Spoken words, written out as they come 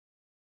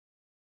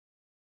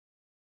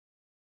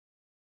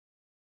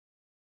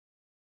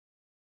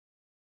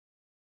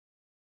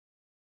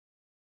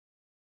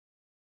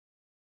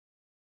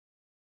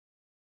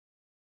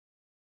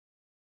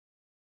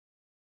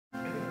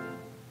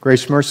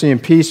Grace, mercy,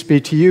 and peace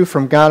be to you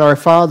from God our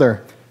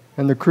Father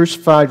and the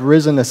crucified,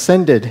 risen,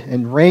 ascended,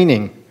 and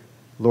reigning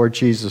Lord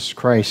Jesus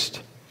Christ.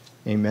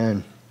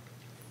 Amen.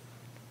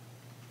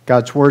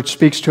 God's word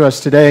speaks to us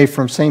today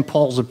from St.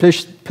 Paul's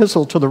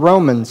epistle to the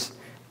Romans,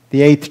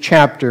 the 8th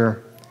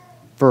chapter,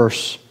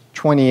 verse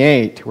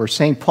 28, where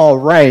St. Paul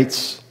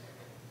writes,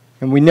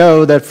 "And we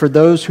know that for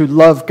those who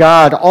love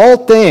God, all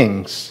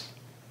things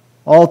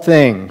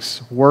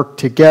work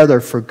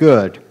together for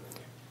good,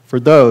 for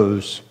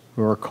those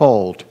who are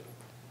called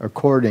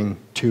according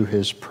to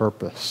his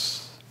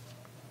purpose."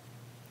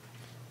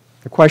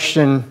 The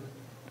question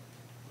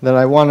that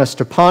I want us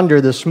to ponder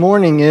this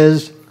morning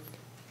is,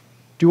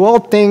 do all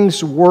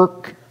things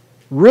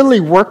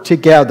really work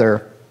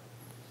together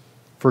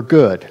for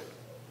good,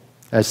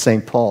 as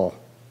St. Paul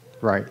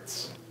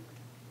writes?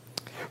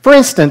 For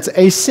instance,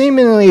 a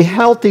seemingly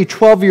healthy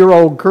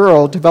 12-year-old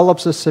girl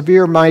develops a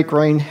severe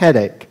migraine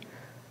headache.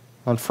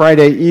 On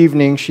Friday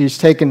evening, she's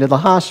taken to the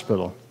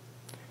hospital.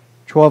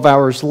 12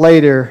 hours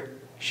later,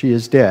 she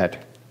is dead.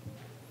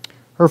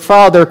 Her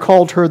father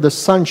called her the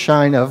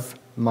sunshine of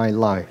my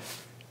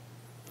life.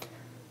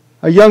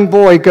 A young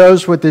boy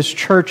goes with his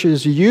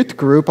church's youth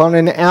group on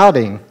an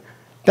outing.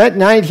 That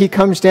night, he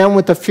comes down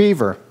with a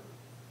fever.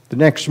 The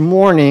next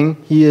morning,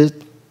 he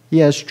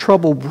has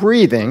trouble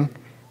breathing,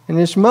 and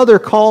his mother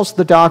calls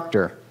the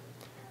doctor.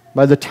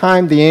 By the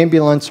time the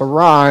ambulance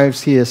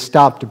arrives, he has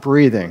stopped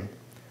breathing.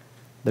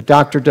 The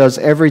doctor does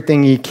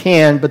everything he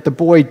can, but the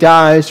boy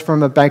dies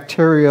from a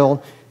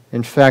bacterial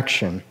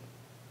infection.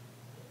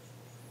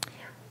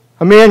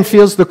 A man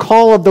feels the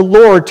call of the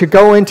Lord to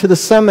go into the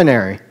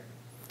seminary.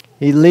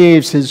 He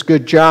leaves his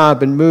good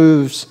job and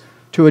moves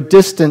to a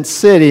distant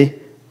city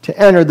to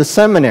enter the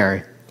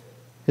seminary.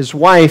 His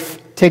wife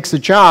takes a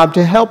job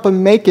to help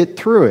him make it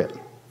through it.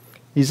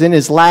 He's in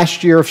his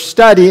last year of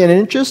study, and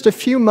in just a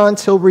few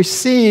months he'll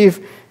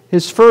receive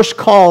his first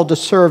call to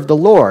serve the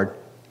Lord.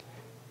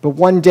 But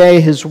one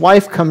day his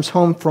wife comes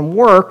home from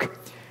work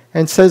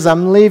and says,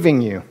 "I'm leaving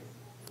you.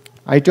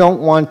 I don't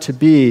want to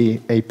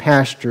be a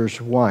pastor's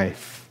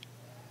wife."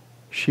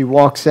 She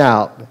walks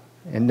out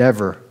and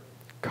never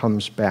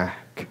comes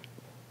back.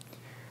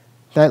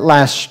 That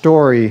last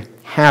story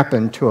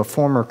happened to a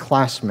former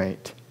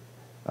classmate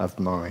of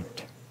mine.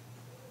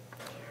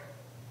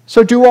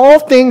 So do all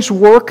things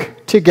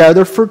work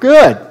together for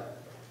good?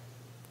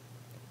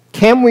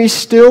 Can we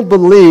still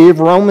believe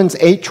Romans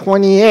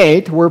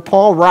 8:28, where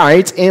Paul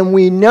writes, "And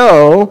we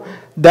know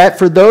that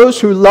for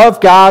those who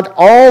love God,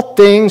 all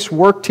things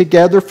work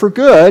together for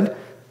good,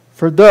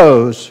 for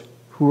those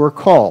who are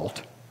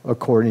called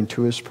according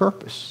to his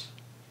purpose"?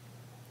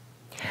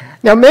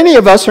 Now, many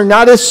of us are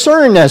not as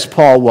certain as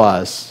Paul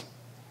was.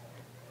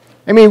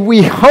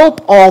 We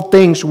hope all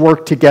things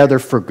work together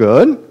for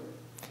good.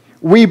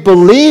 We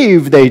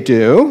believe they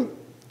do.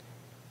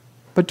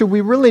 But do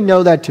we really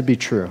know that to be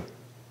true?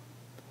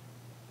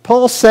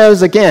 Paul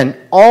says again,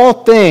 all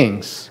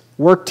things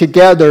work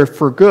together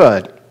for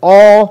good.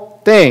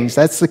 All things.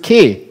 That's the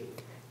key.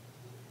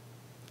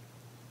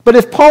 But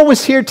if Paul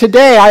was here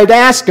today, I'd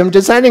ask him,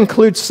 does that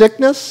include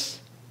sickness,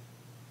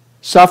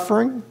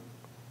 suffering,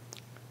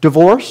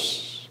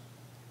 divorce,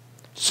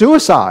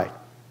 suicide,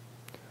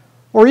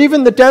 or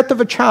even the death of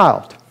a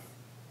child?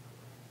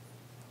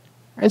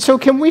 And so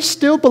can we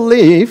still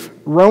believe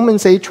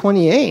Romans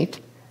 8:28,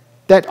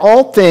 that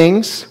all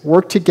things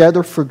work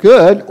together for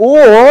good,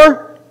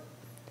 or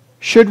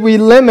should we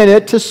limit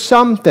it to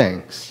some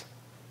things?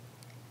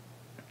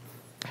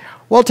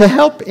 Well, to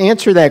help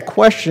answer that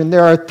question,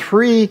 there are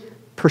three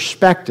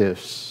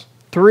perspectives,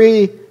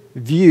 three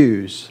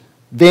views,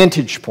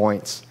 vantage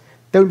points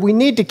that we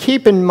need to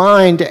keep in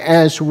mind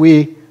as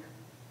we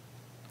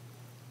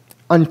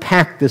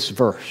unpack this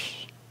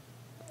verse.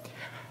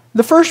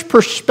 The first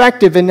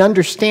perspective in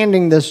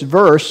understanding this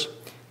verse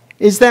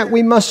is that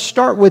we must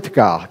start with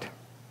God.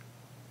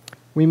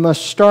 We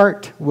must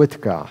start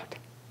with God.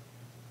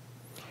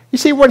 You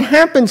see, what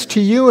happens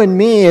to you and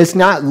me is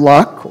not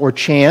luck or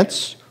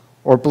chance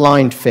or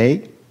blind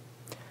fate,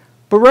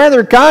 but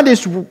rather God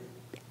is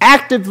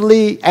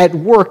actively at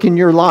work in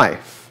your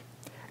life.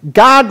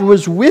 God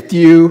was with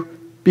you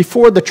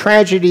before the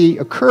tragedy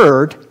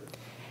occurred,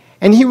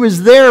 and he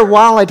was there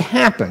while it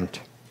happened,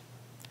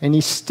 and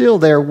he's still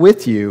there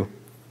with you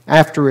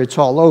after it's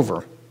all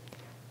over.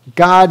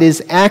 God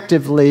is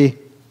actively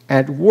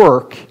at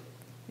work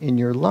in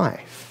your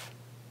life.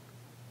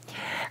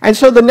 And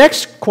so the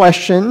next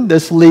question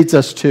this leads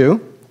us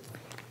to,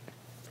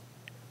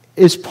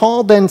 is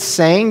Paul then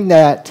saying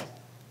that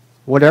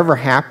whatever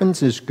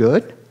happens is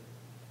good?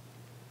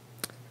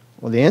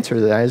 Well, the answer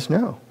to that is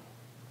no.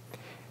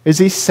 Is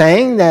he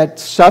saying that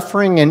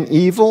suffering and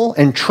evil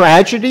and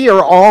tragedy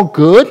are all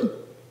good?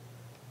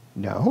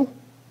 No.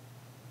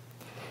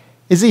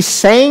 Is he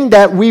saying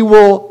that we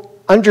will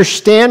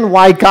understand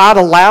why God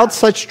allowed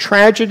such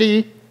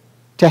tragedy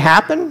to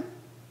happen?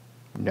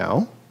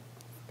 No.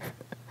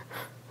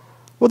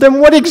 Well,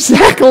 then what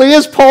exactly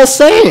is Paul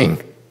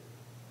saying?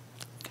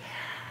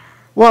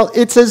 Well,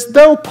 it's as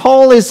though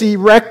Paul is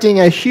erecting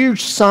a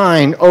huge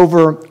sign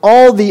over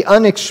all the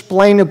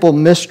unexplainable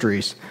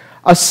mysteries,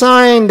 a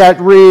sign that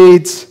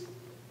reads,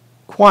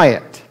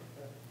 "Quiet,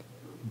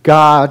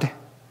 God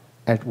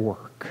at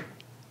work."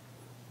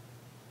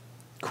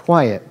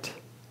 Quiet,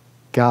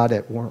 God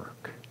at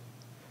work.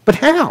 But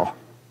how?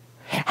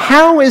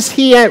 How is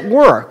he at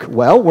work?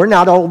 Well, we're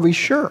not always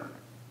sure.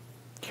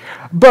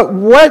 But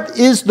what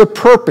is the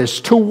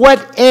purpose? To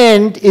what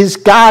end is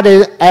God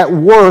at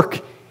work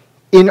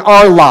in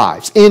our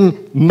lives,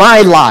 in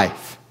my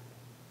life?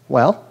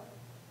 Well,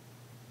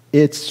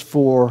 it's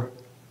for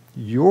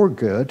your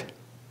good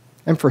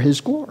and for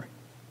his glory.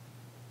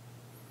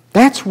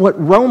 That's what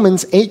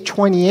Romans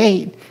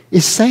 8:28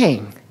 is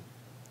saying.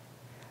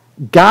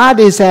 God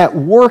is at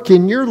work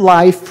in your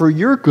life for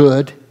your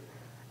good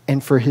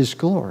and for his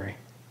glory.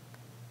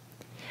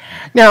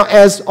 Now,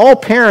 as all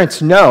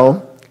parents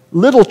know,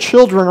 little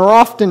children are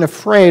often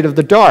afraid of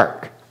the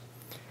dark.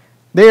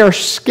 They are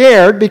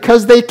scared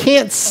because they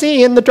can't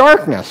see in the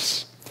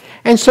darkness.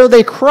 And so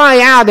they cry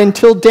out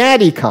until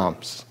Daddy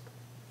comes.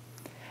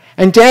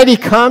 And Daddy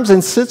comes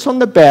and sits on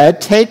the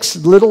bed, takes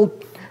little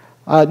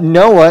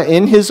Noah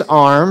in his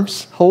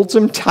arms, holds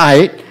him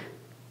tight,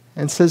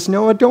 and says,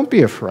 "Noah, don't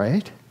be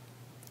afraid.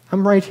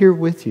 I'm right here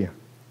with you."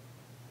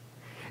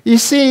 You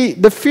see,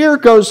 the fear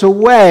goes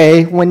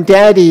away when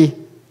Daddy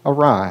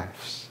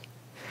arrives.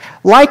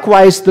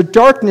 Likewise, the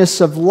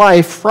darkness of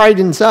life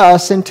frightens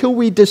us until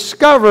we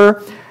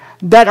discover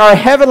that our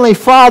Heavenly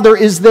Father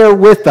is there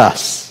with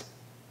us.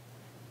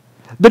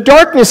 The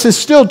darkness is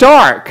still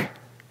dark,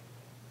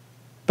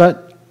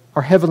 but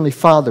our Heavenly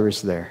Father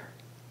is there.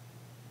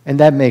 And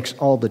that makes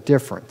all the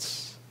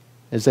difference,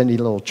 as any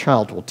little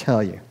child will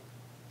tell you.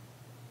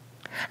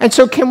 And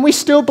so can we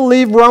still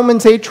believe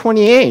Romans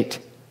 8:28?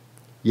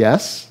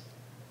 Yes,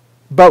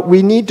 but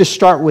we need to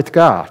start with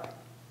God.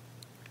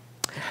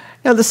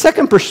 Now, the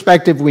second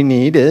perspective we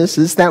need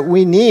is that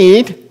we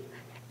need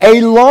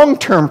a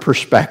long-term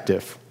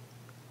perspective.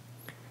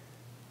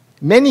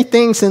 Many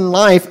things in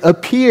life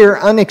appear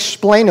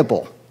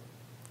unexplainable.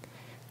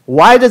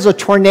 Why does a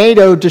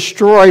tornado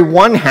destroy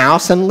one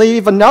house and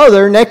leave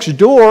another next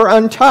door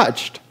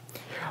untouched?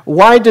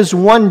 Why does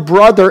one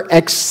brother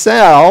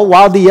excel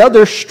while the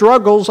other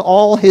struggles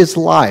all his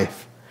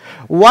life?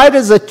 Why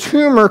does a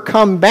tumor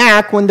come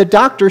back when the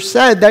doctor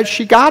said that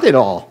she got it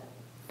all?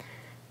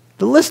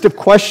 The list of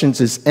questions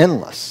is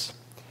endless.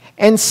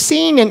 And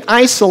seen in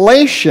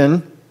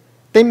isolation,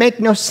 they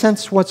make no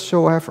sense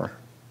whatsoever.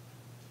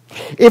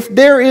 If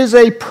there is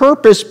a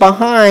purpose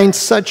behind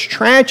such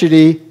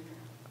tragedy,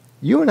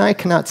 you and I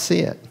cannot see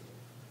it.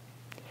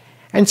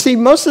 And see,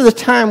 most of the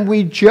time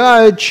we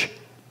judge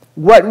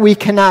what we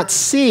cannot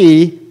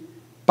see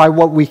by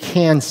what we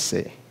can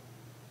see.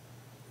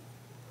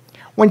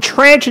 When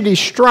tragedy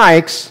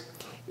strikes,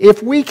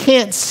 if we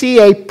can't see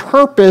a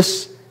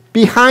purpose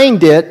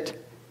behind it,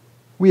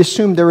 we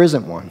assume there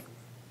isn't one.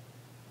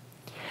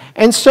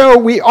 And so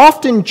we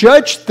often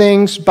judge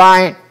things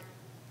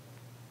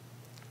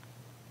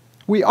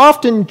we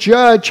often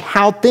judge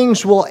how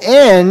things will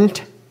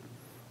end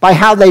by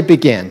how they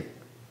begin.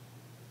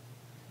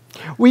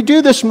 We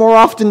do this more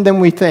often than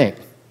we think,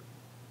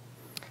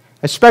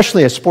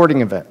 especially at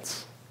sporting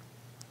events.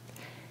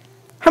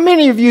 How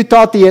many of you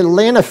thought the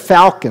Atlanta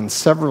Falcons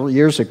several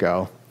years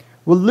ago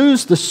would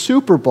lose the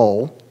Super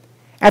Bowl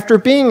after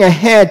being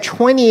ahead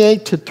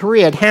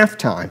 28-3 at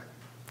halftime?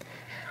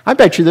 I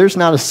bet you there's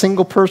not a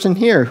single person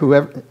here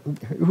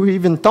who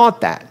even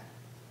thought that.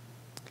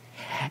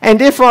 And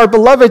if our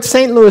beloved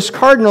St. Louis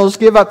Cardinals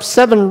give up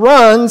 7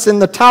 runs in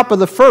the top of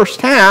the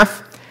first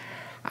half,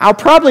 I'll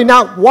probably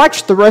not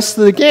watch the rest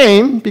of the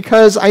game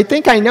because I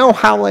think I know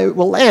how it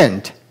will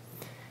end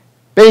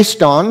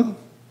based on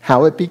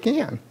how it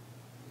began,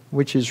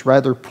 which is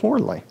rather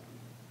poorly.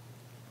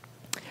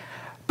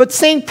 But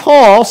St.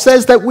 Paul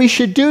says that we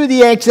should do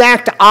the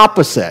exact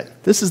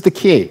opposite. This is the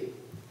key.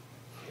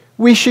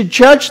 We should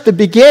judge the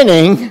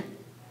beginning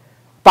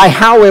by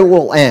how it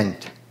will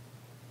end.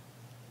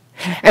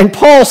 And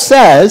Paul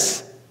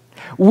says,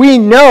 we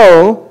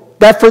know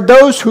that for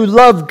those who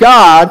love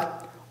God,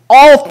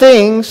 all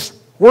things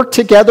work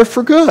together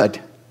for good.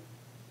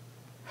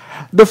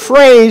 The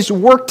phrase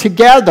work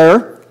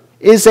together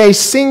is a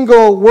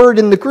single word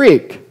in the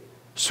Greek,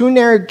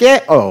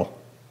 synergeo,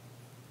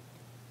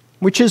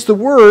 which is the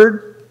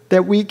word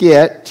that we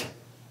get,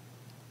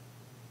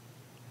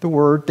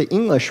 the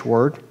English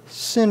word,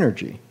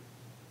 synergy.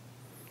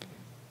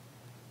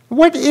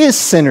 What is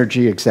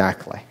synergy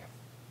exactly?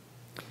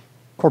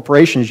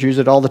 Corporations use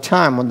it all the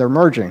time when they're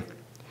merging.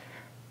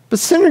 But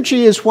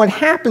synergy is what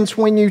happens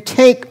when you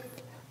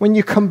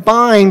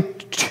combine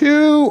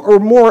 2 or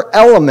more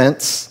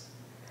elements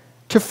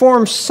to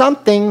form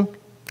something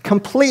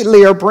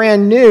completely or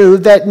brand new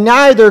that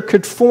neither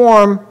could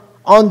form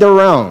on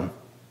their own.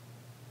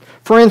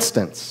 For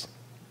instance,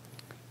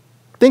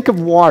 think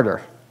of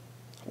water.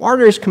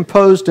 Water is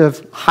composed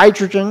of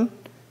hydrogen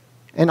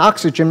and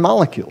oxygen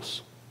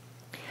molecules.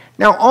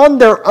 Now, on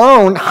their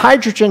own,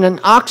 hydrogen and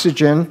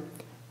oxygen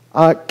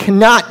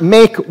cannot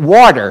make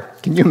water.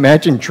 Can you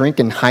imagine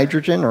drinking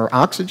hydrogen or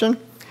oxygen?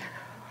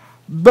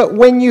 But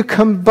when you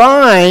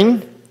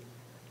combine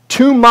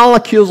 2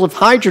 molecules of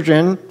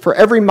hydrogen for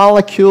every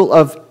molecule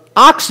of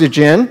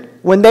oxygen,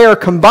 when they are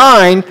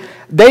combined,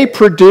 they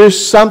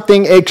produce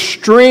something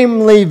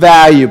extremely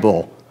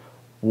valuable,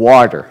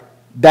 water.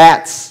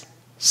 That's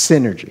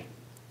synergy.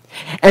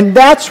 And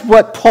that's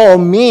what Paul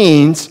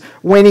means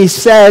when he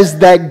says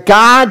that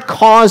God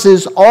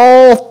causes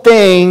all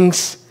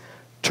things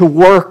to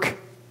work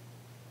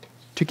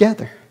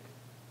together.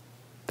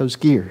 Those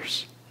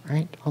gears,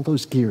 right? All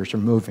those gears are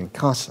moving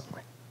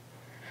constantly.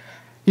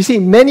 You see,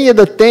 many of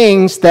the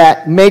things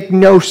that make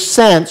no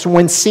sense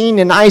when seen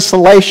in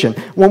isolation,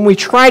 when we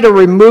try to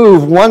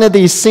remove one of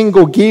these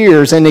single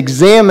gears and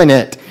examine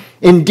it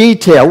in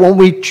detail,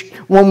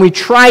 when we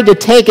try to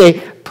take a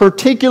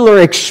particular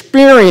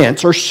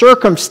experience or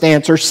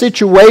circumstance or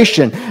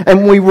situation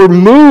and we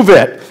remove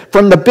it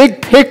from the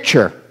big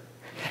picture,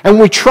 and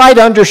we try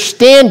to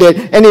understand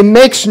it, and it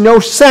makes no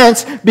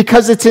sense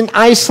because it's in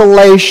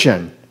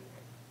isolation.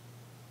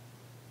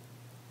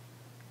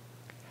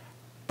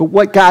 But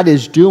what God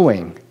is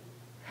doing,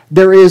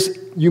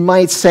 you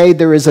might say,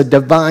 there is a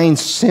divine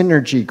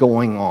synergy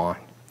going on,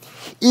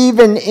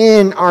 even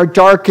in our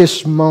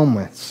darkest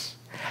moments.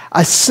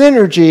 A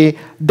synergy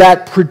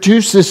that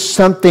produces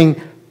something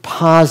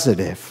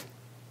positive,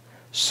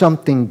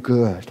 something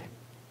good.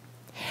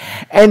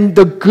 And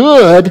the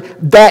good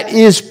that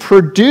is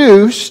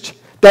produced,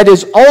 that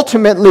is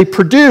ultimately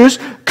produced,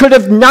 could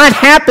have not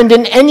happened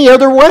in any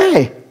other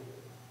way.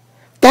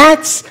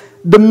 That's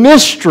the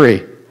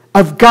mystery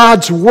of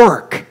God's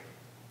work.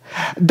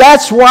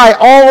 That's why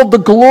all of the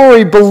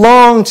glory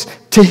belongs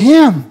to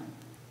Him.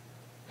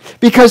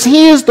 Because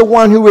He is the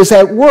one who is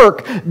at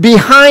work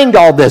behind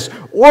all this,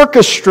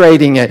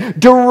 orchestrating it,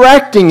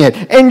 directing it,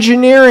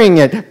 engineering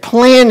it,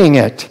 planning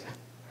it.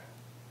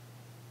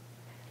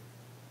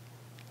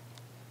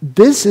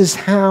 This is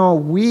how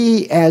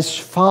we as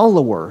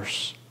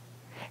followers,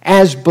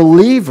 as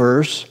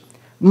believers,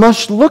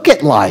 must look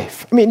at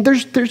life. I mean,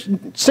 there's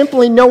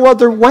simply no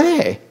other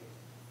way.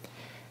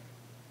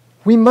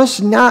 We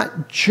must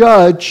not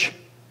judge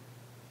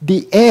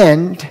the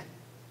end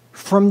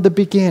from the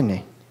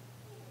beginning,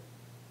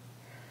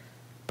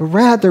 but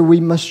rather we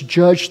must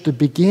judge the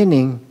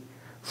beginning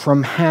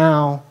from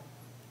how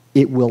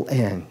it will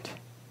end,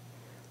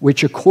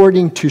 which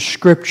according to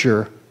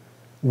Scripture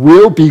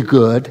will be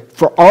good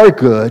for our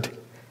good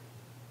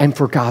and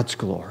for God's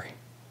glory.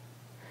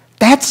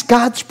 That's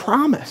God's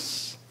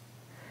promise.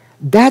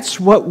 That's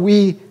what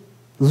we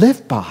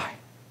live by.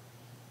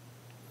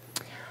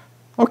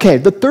 Okay,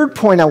 the third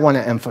point I want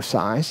to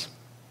emphasize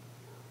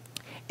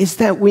is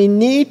that we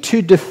need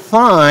to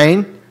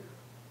define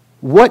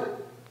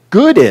what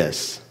good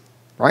is,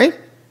 right?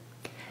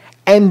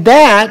 And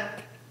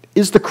that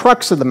is the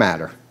crux of the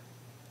matter.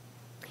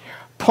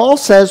 Paul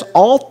says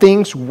all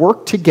things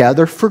work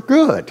together for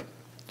good.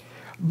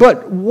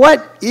 But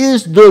what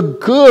is the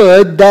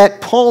good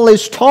that Paul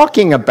is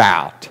talking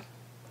about?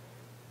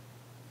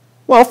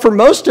 Well, for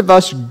most of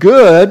us,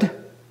 good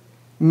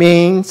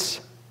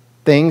means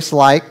things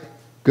like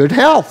good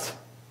health,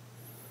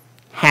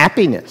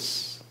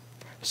 happiness,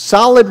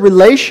 solid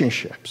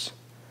relationships,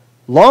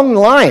 long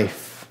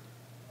life,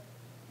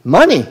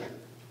 money,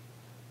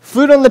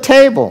 food on the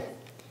table,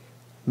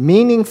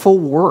 meaningful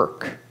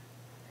work,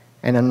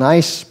 and a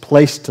nice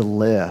place to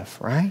live,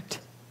 right?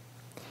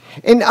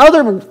 In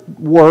other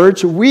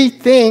words, we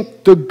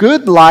think the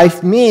good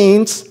life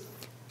means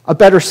a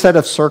better set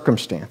of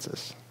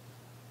circumstances.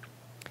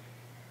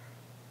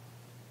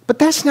 But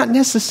that's not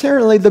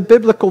necessarily the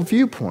biblical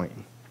viewpoint.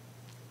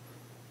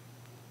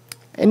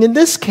 And in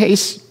this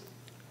case,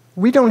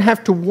 we don't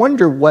have to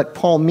wonder what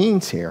Paul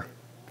means here.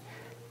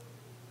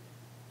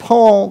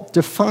 Paul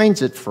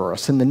defines it for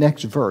us in the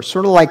next verse,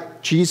 sort of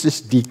like Jesus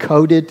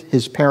decoded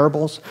his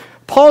parables.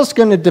 Paul's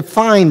going to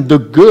define the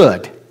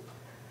good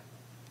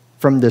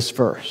from this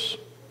verse.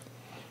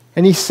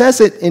 And he says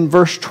it in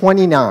verse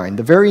 29,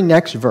 the very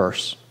next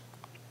verse.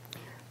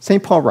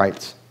 St. Paul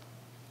writes,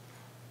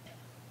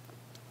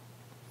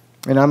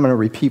 and I'm going to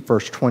repeat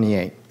verse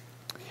 28.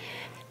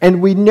 And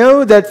we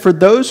know that for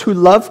those who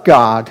love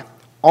God,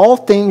 all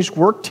things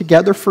work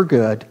together for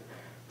good,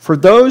 for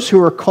those who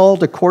are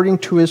called according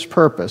to His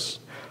purpose.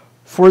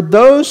 For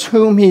those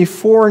whom He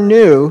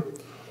foreknew,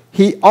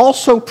 He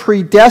also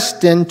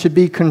predestined to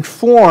be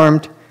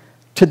conformed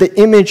to the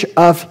image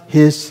of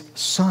His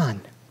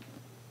Son.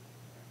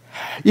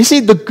 You see,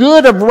 the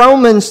good of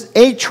Romans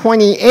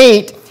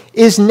 8:28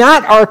 is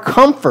not our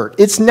comfort.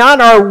 It's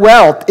not our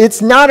wealth.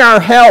 It's not our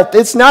health.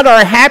 It's not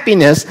our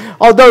happiness,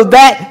 although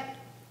that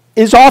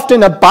is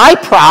often a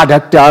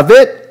byproduct of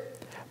it.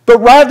 But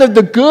rather,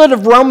 the good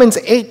of Romans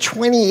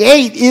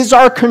 8:28 is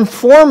our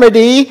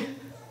conformity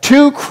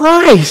to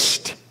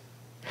Christ.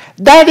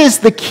 That is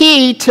the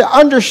key to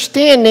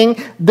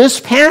understanding this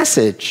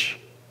passage.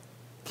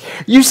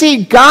 You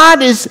see,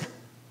 God is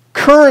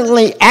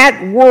currently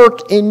at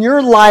work in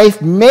your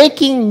life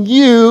making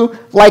you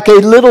like a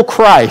little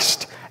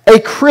Christ, a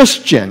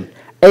Christian,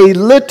 a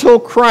little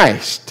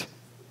Christ.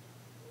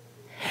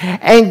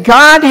 And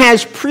God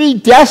has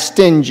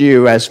predestined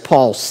you, as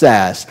Paul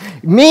says,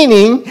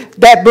 meaning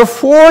that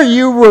before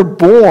you were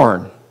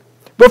born,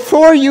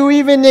 before you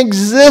even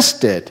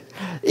existed,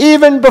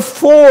 even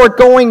before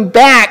going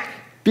back,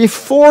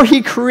 before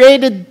he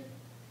created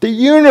the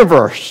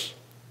universe,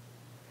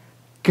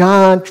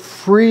 God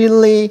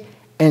freely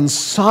and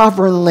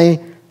sovereignly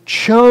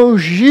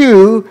chose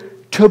you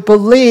to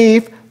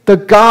believe the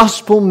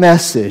gospel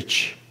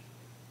message,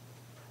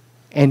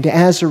 and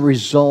as a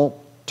result,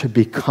 to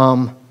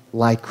become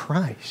like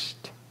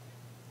Christ.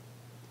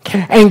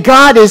 And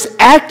God is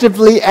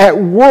actively at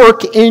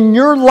work in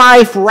your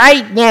life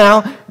right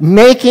now,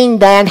 making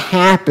that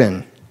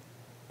happen.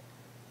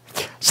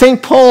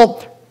 St.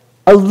 Paul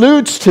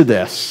alludes to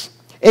this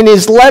in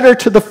his letter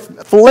to the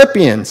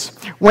Philippians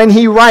when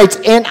he writes,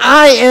 "And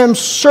I am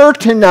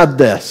certain of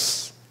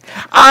this.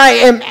 I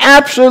am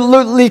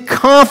absolutely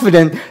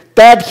confident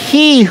that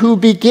he who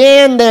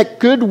began that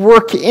good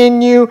work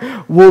in you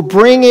will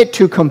bring it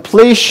to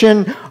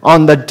completion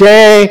on the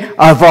day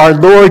of our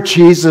Lord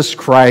Jesus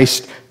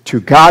Christ. To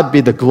God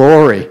be the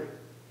glory."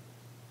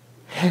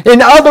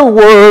 In other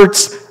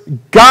words,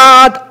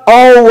 God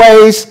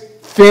always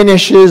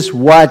finishes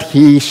what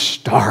he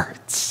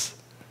starts.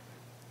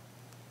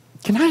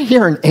 Can I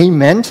hear an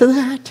amen to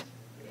that?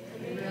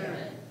 Amen.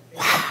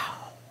 Wow.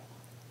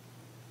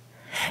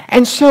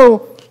 And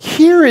so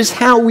here is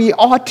how we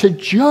ought to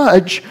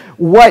judge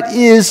what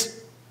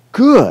is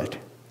good.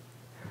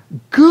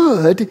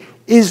 Good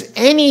is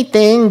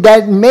anything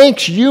that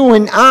makes you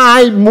and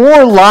I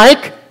more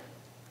like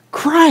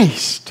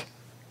Christ.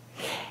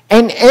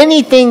 And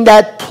anything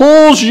that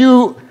pulls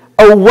you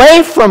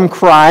away from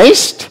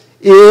Christ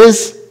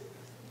is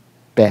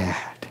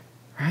bad,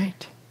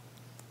 right?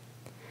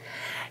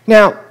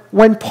 Now,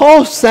 when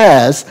Paul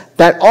says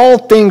that all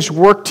things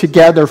work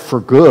together for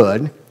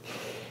good,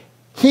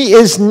 he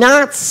is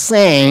not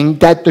saying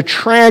that the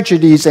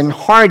tragedies and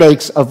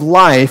heartaches of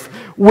life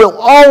will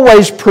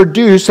always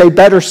produce a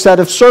better set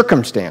of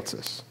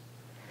circumstances.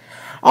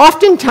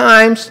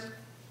 Oftentimes,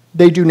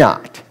 they do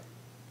not.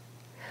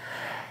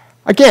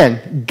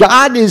 Again,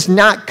 God is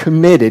not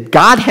committed.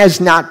 God has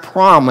not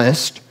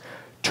promised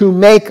to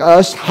make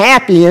us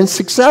happy and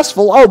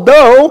successful,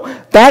 although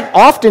that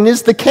often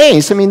is the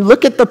case. I mean,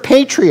 look at the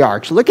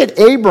patriarchs. Look at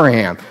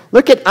Abraham.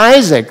 Look at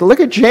Isaac. Look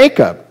at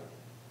Jacob.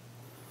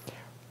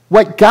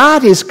 What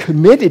God is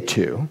committed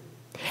to,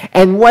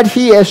 and what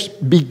he has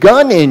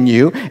begun in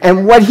you,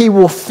 and what he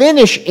will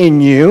finish in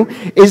you,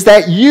 is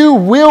that you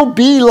will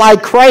be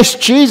like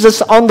Christ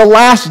Jesus on the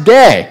last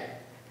day.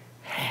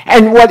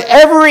 And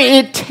whatever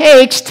it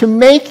takes to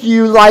make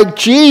you like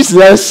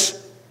Jesus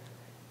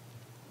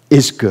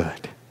is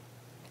good,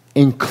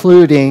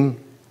 including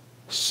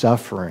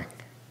suffering,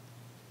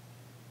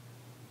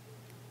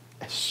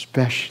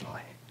 especially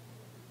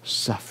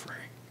suffering.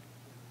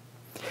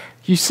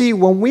 You see,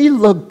 when we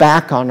look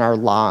back on our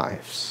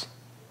lives,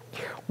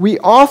 we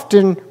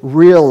often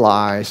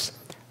realize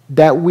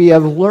that we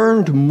have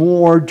learned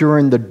more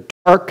during the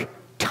dark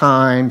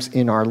times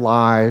in our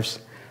lives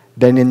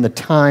than in the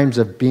times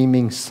of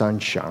beaming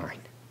sunshine.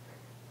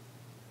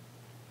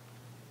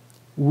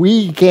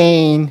 We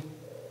gain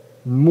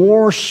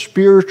more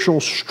spiritual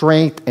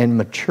strength and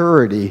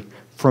maturity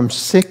from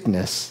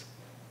sickness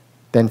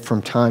than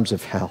from times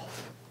of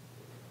health.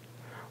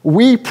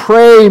 We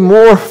pray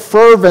more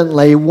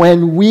fervently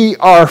when we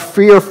are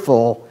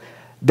fearful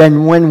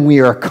than when we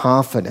are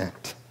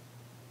confident.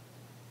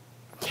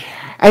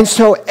 And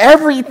so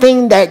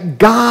everything that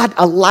God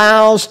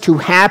allows to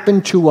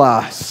happen to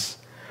us,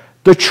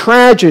 the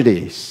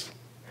tragedies,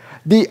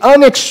 the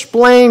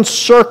unexplained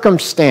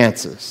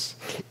circumstances,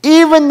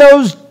 even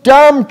those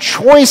dumb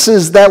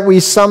choices that we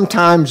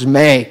sometimes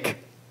make,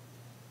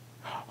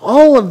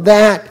 all of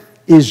that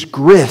is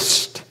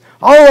grist.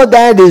 All of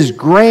that is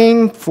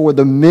grain for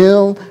the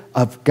mill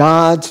of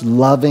God's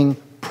loving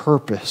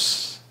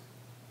purpose.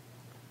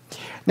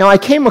 Now, I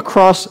came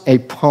across a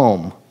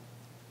poem,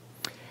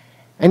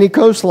 and it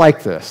goes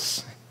like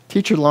this.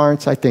 Teacher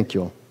Lawrence, I think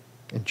you'll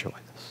enjoy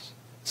this.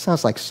 It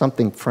sounds like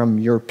something from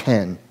your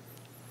pen.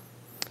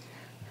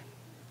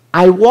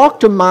 I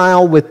walked a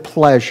mile with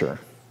pleasure.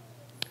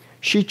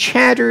 She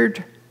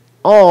chattered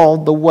all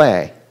the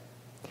way,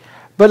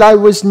 but I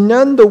was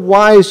none the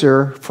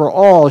wiser for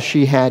all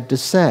she had to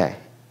say.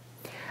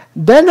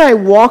 Then I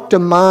walked a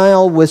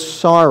mile with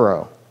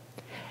sorrow,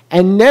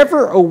 and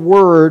never a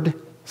word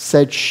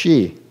said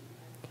she.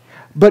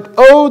 But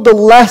oh, the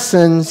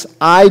lessons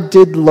I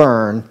did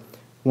learn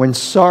when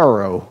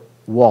sorrow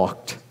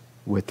walked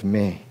with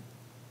me.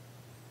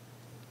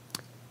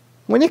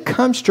 When it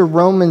comes to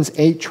Romans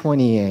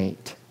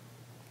 8:28,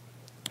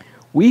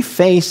 we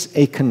face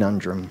a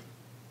conundrum.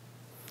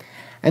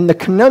 And the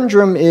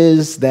conundrum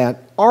is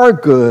that our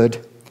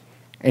good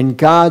and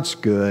God's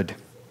good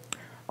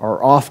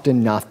are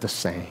often not the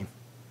same.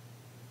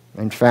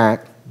 In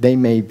fact, they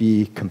may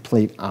be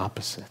complete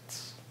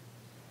opposites.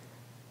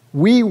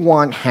 We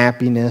want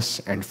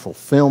happiness and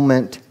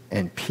fulfillment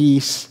and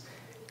peace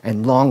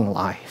and long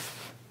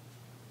life.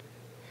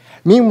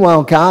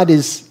 Meanwhile, God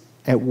is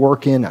at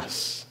work in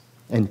us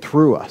and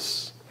through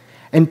us.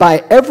 And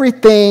by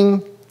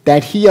everything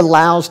that he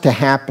allows to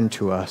happen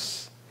to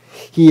us,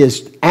 he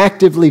is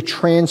actively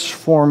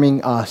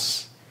transforming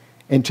us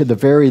into the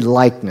very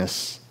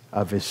likeness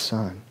of his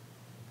Son.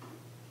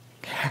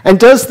 And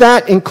does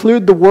that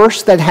include the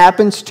worst that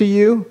happens to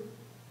you?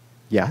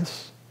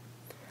 Yes.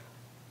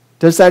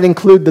 Does that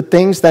include the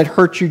things that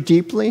hurt you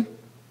deeply?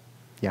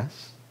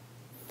 Yes.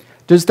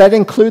 Does that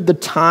include the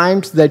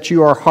times that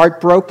you are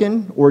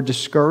heartbroken or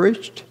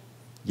discouraged?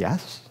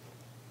 Yes.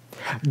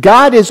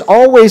 God is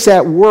always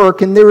at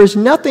work, and there is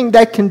nothing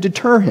that can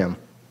deter him.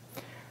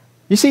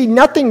 You see,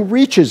 nothing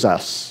reaches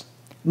us,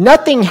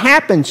 nothing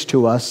happens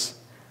to us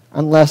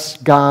unless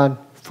God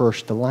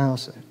first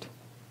allows it.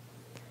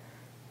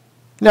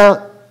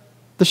 Now,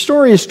 the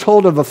story is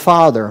told of a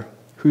father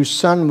whose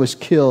son was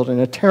killed in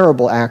a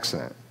terrible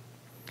accident.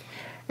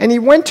 And he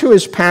went to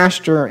his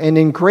pastor and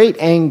in great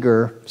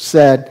anger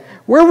said,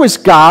 "Where was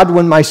God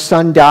when my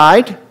son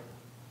died?"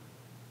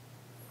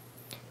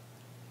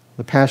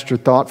 The pastor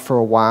thought for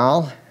a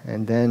while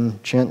and then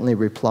gently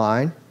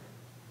replied,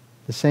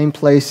 "The same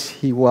place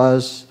he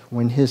was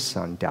when his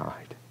son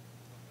died."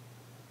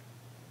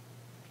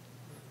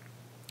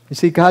 You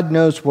see, God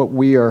knows what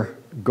we are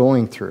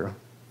going through,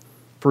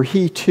 for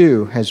he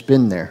too has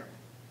been there.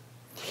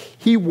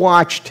 He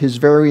watched his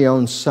very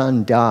own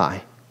son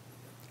die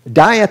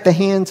at the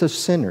hands of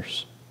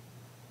sinners.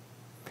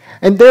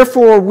 And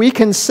therefore, we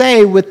can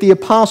say with the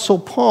Apostle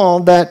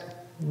Paul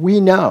that we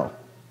know.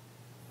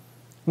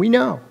 We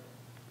know.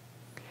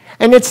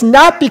 And it's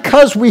not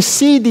because we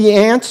see the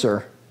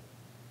answer,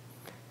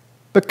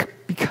 but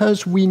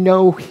because we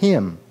know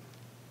him.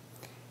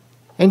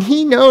 And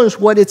he knows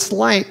what it's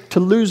like to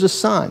lose a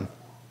son.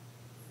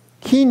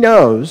 He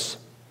knows,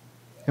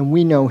 and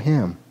we know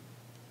him.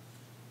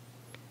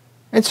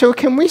 And so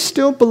can we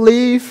still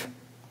believe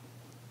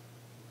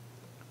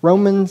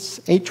Romans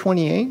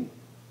 8:28?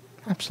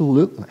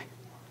 Absolutely.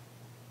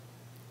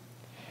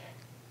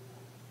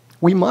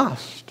 We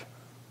must,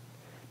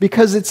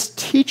 because it's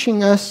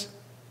teaching us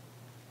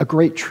a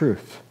great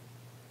truth,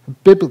 a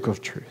biblical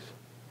truth,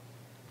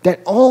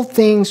 that all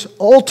things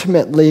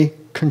ultimately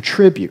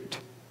contribute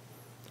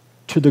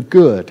to the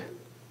good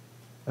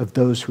of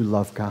those who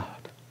love God.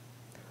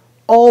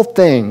 All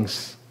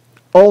things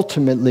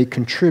ultimately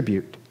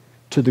contribute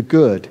to the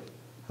good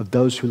of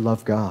those who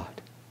love God.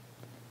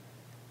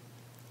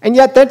 And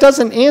yet that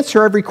doesn't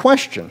answer every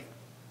question.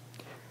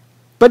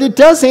 But it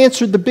does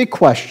answer the big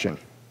question.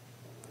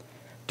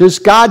 Does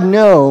God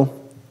know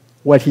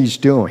what he's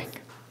doing?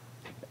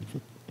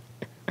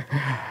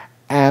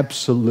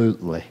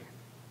 Absolutely.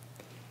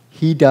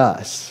 He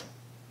does.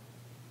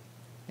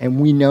 And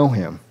we know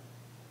him.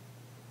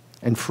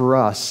 And for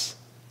us,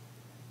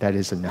 that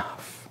is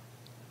enough.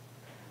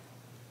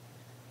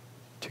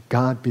 To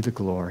God be the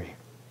glory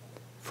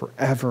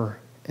forever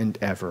and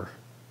ever.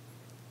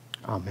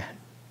 Amen.